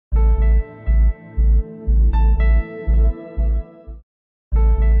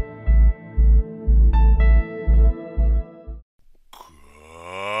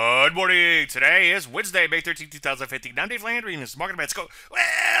Today is Wednesday, May 13th, 2015. I'm Dave Landry, and this is Market Bets Go.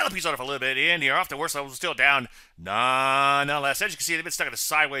 Well, the piece off a little bit in here. Off the worst levels, still down nonetheless. As you can see, they've been stuck in a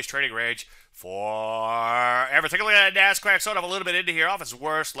sideways trading range forever. Take a look at that NASDAQ, sort of a little bit into here, off its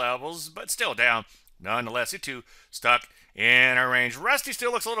worst levels, but still down nonetheless. It too stuck in a range. Rusty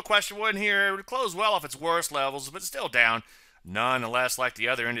still looks a little questionable in here. It closed well off its worst levels, but still down nonetheless, like the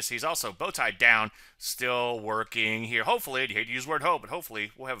other indices. Also, bow tie down, still working here. Hopefully, you hate to use the word hope, but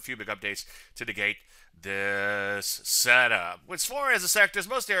hopefully we'll have a few big updates to negate this setup. As far as the sectors,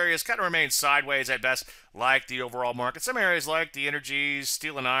 most areas kind of remain sideways at best, like the overall market. Some areas like the energies,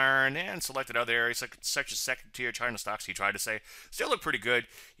 steel and iron, and selected other areas such as second-tier China stocks, he tried to say, still look pretty good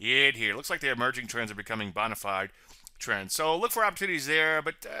in here. Looks like the emerging trends are becoming bona fide trend. So look for opportunities there,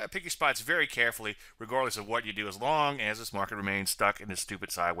 but pick your spots very carefully, regardless of what you do, as long as this market remains stuck in this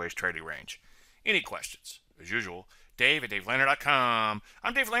stupid sideways trading range. Any questions? As usual, Dave at DaveLandry.com.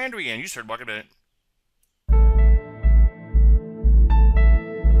 I'm Dave Landry, and you started Market Minute.